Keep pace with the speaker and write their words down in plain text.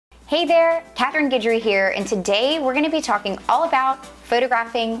Hey there, Catherine Guidry here, and today we're going to be talking all about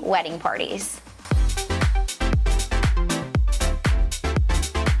photographing wedding parties.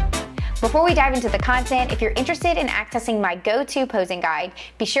 Before we dive into the content, if you're interested in accessing my go-to posing guide,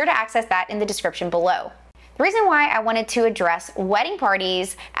 be sure to access that in the description below. The reason why I wanted to address wedding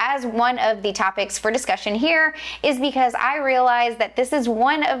parties as one of the topics for discussion here is because I realize that this is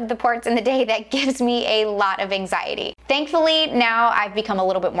one of the parts in the day that gives me a lot of anxiety. Thankfully, now I've become a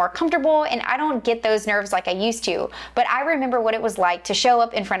little bit more comfortable and I don't get those nerves like I used to, but I remember what it was like to show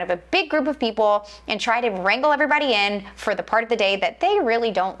up in front of a big group of people and try to wrangle everybody in for the part of the day that they really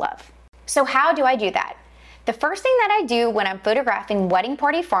don't love. So how do I do that? The first thing that I do when I'm photographing wedding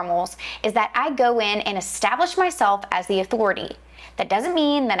party formals is that I go in and establish myself as the authority. That doesn't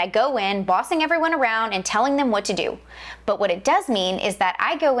mean that I go in bossing everyone around and telling them what to do. But what it does mean is that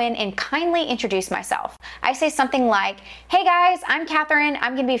I go in and kindly introduce myself. I say something like, hey guys, I'm Catherine.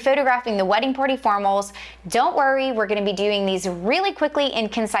 I'm going to be photographing the wedding party formals. Don't worry, we're going to be doing these really quickly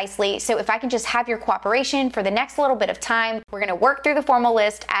and concisely. So if I can just have your cooperation for the next little bit of time, we're going to work through the formal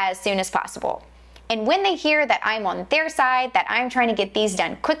list as soon as possible. And when they hear that I'm on their side, that I'm trying to get these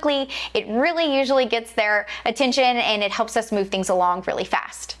done quickly, it really usually gets their attention and it helps us move things along really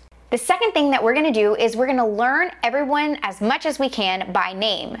fast. The second thing that we're going to do is we're going to learn everyone as much as we can by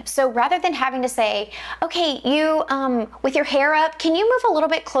name. So rather than having to say, okay, you with your hair up, can you move a little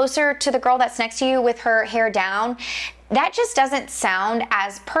bit closer to the girl that's next to you with her hair down? That just doesn't sound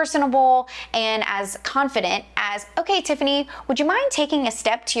as personable and as confident as, okay, Tiffany, would you mind taking a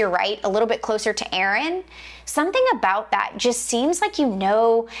step to your right a little bit closer to Aaron? Something about that just seems like you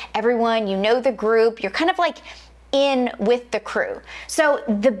know everyone, you know the group, you're kind of like in with the crew. So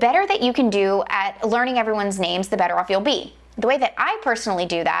the better that you can do at learning everyone's names, the better off you'll be. The way that I personally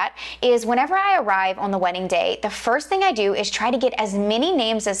do that is whenever I arrive on the wedding day, the first thing I do is try to get as many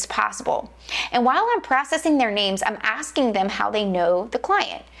names as possible. And while I'm processing their names, I'm asking them how they know the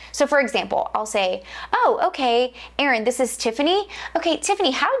client. So for example, I'll say, oh, okay, Aaron, this is Tiffany. Okay,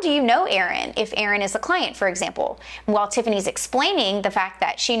 Tiffany, how do you know Aaron if Aaron is a client, for example? While Tiffany's explaining the fact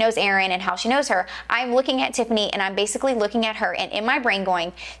that she knows Aaron and how she knows her, I'm looking at Tiffany and I'm basically looking at her and in my brain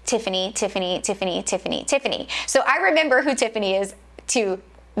going, Tiffany, Tiffany, Tiffany, Tiffany, Tiffany. So I remember who Tiffany is to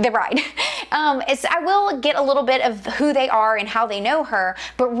the bride. I will get a little bit of who they are and how they know her,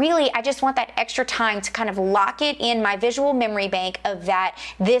 but really I just want that extra time to kind of lock it in my visual memory bank of that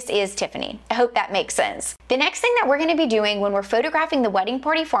this is Tiffany. I hope that makes sense. The next thing that we're going to be doing when we're photographing the wedding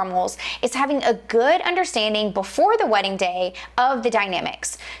party formals is having a good understanding before the wedding day of the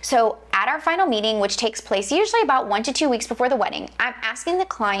dynamics. So at our final meeting, which takes place usually about 1 to 2 weeks before the wedding, I'm asking the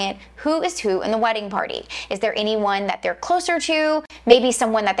client who is who in the wedding party. Is there anyone that they're closer to? Maybe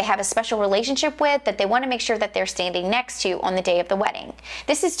someone that they have a special relationship with that they want to make sure that they're standing next to on the day of the wedding.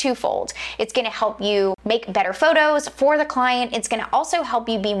 This is twofold. It's going to help you make better photos for the client. It's going to also help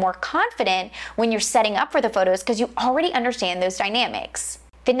you be more confident when you're setting up for the photos because you already understand those dynamics.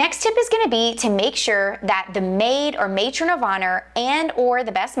 The next tip is going to be to make sure that the maid or matron of honor and or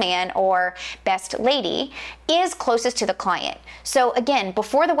the best man or best lady is closest to the client. So again,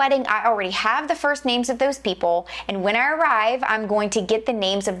 before the wedding, I already have the first names of those people, and when I arrive, I'm going to get the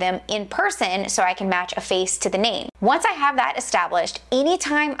names of them in person so I can match a face to the name. Once I have that established,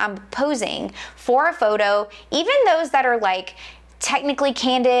 anytime I'm posing for a photo, even those that are like technically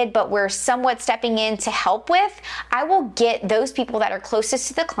candid, but we're somewhat stepping in to help with, I will get those people that are closest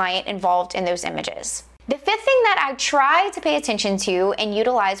to the client involved in those images. The fifth thing that I try to pay attention to and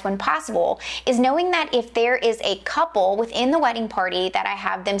utilize when possible is knowing that if there is a couple within the wedding party that I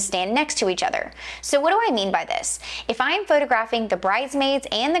have them stand next to each other. So what do I mean by this? If I am photographing the bridesmaids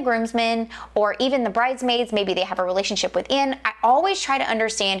and the groomsmen, or even the bridesmaids, maybe they have a relationship within, I always try to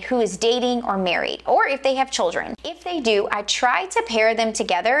understand who is dating or married, or if they have children. If they do, I try to pair them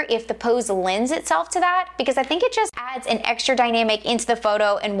together if the pose lends itself to that, because I think it just adds an extra dynamic into the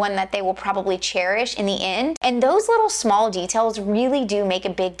photo and one that they will probably cherish in the end. And those little small details really do make a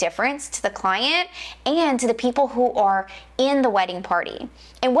big difference to the client and to the people who are in the wedding party.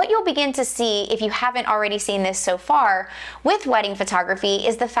 And what you'll begin to see, if you haven't already seen this so far with wedding photography,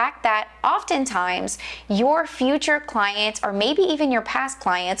 is the fact that oftentimes your future clients or maybe even your past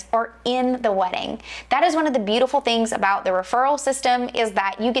clients are in the wedding. That is one of the beautiful things about the referral system, is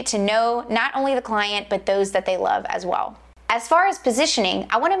that you get to know not only the client but those that they love as well. As far as positioning,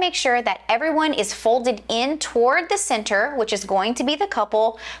 I want to make sure that everyone is folded in toward the center, which is going to be the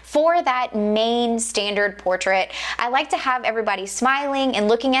couple, for that main standard portrait. I like to have everybody smiling and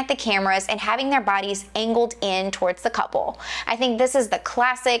looking at the cameras and having their bodies angled in towards the couple. I think this is the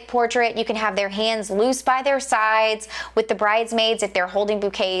classic portrait. You can have their hands loose by their sides, with the bridesmaids, if they're holding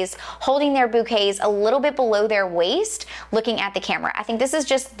their bouquets a little bit below their waist, looking at the camera. I think this is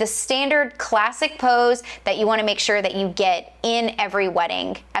just the standard classic pose that you want to make sure that you get in every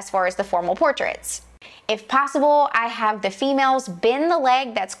wedding as far as the formal portraits. If possible, I have the females bend the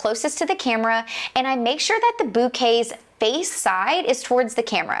leg that's closest to the camera, and I make sure that the bouquet's face side is towards the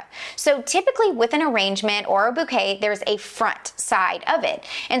camera. So typically with an arrangement or a bouquet, there's a front side of it.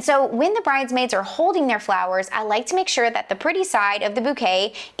 And so when the bridesmaids are holding their flowers, I like to make sure that the pretty side of the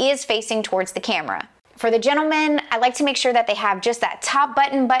bouquet is facing towards the camera. For the gentlemen, I like to make sure that they have just that top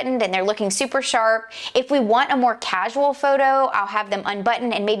button buttoned and they're looking super sharp. If we want a more casual photo, I'll have them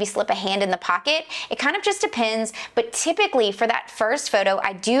unbutton and maybe slip a hand in the pocket. It kind of just depends, but typically for that first photo,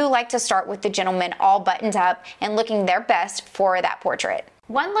 I do like to start with the gentlemen all buttoned up and looking their best for that portrait.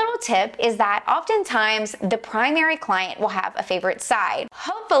 One little tip is that oftentimes the primary client will have a favorite side.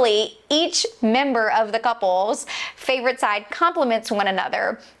 Hopefully, each member of the couple's favorite side complements one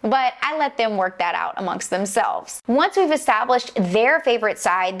another, but I let them work that out amongst themselves. Once we've established their favorite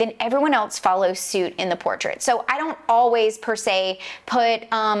side, then everyone else follows suit in the portrait. So I don't always per se put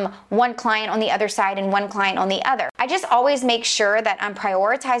one client on the other side and one client on the other. I just always make sure that I'm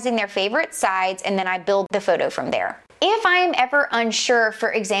prioritizing their favorite sides, and then I build the photo from there. If I am ever unsure,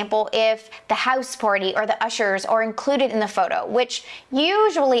 for example, if the house party or the ushers are included in the photo, which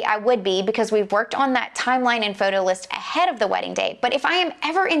usually I would be because we've worked on that timeline and photo list ahead of the wedding day, but if I am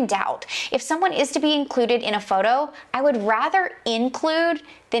ever in doubt, if someone is to be included in a photo, I would rather include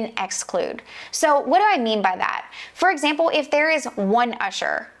than exclude. So what do I mean by that? For example, if there is one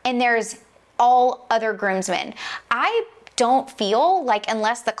usher and there's all other groomsmen, I don't feel like,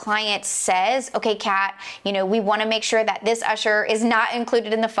 unless the client says, okay, Kat, we want to make sure that this usher is not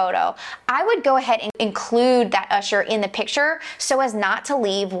included in the photo, I would go ahead and include that usher in the picture so as not to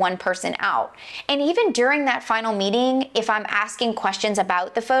leave one person out. And even during that final meeting, if I'm asking questions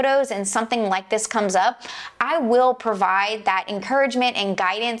about the photos and something like this comes up, I will provide that encouragement and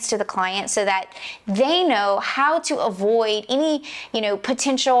guidance to the client so that they know how to avoid any,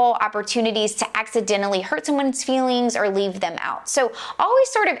 potential opportunities to accidentally hurt someone's feelings or leave them out. So always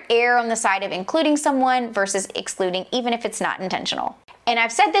sort of err on the side of including someone versus excluding, even if it's not intentional. And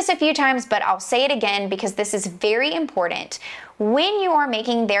I've said this a few times, but I'll say it again because this is very important. When you are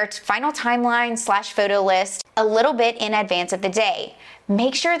making their final timeline / photo list a little bit in advance of the day,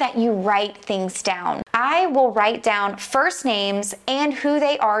 make sure that you write things down. I will write down first names and who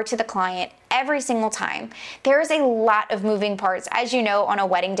they are to the client every single time. There is a lot of moving parts, as you know, on a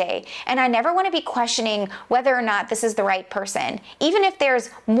wedding day, and I never want to be questioning whether or not this is the right person. Even if there's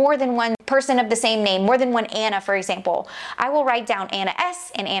more than one person of the same name, more than one Anna, for example, I will write down Anna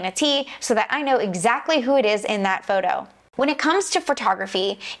S and Anna T so that I know exactly who it is in that photo. When it comes to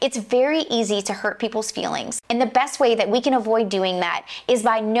photography, it's very easy to hurt people's feelings. And the best way that we can avoid doing that is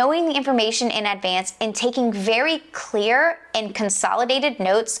by knowing the information in advance and taking very clear and consolidated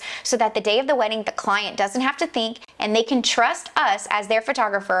notes so that the day of the wedding, the client doesn't have to think and they can trust us as their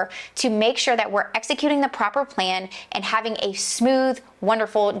photographer to make sure that we're executing the proper plan and having a smooth,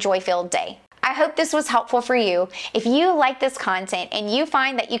 wonderful, joy-filled day. I hope this was helpful for you. If you like this content and you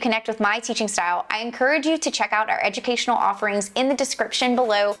find that you connect with my teaching style, I encourage you to check out our educational offerings in the description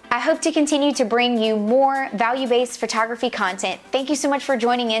below. I hope to continue to bring you more value-based photography content. Thank you so much for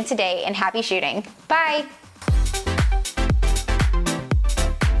joining in today, and happy shooting. Bye.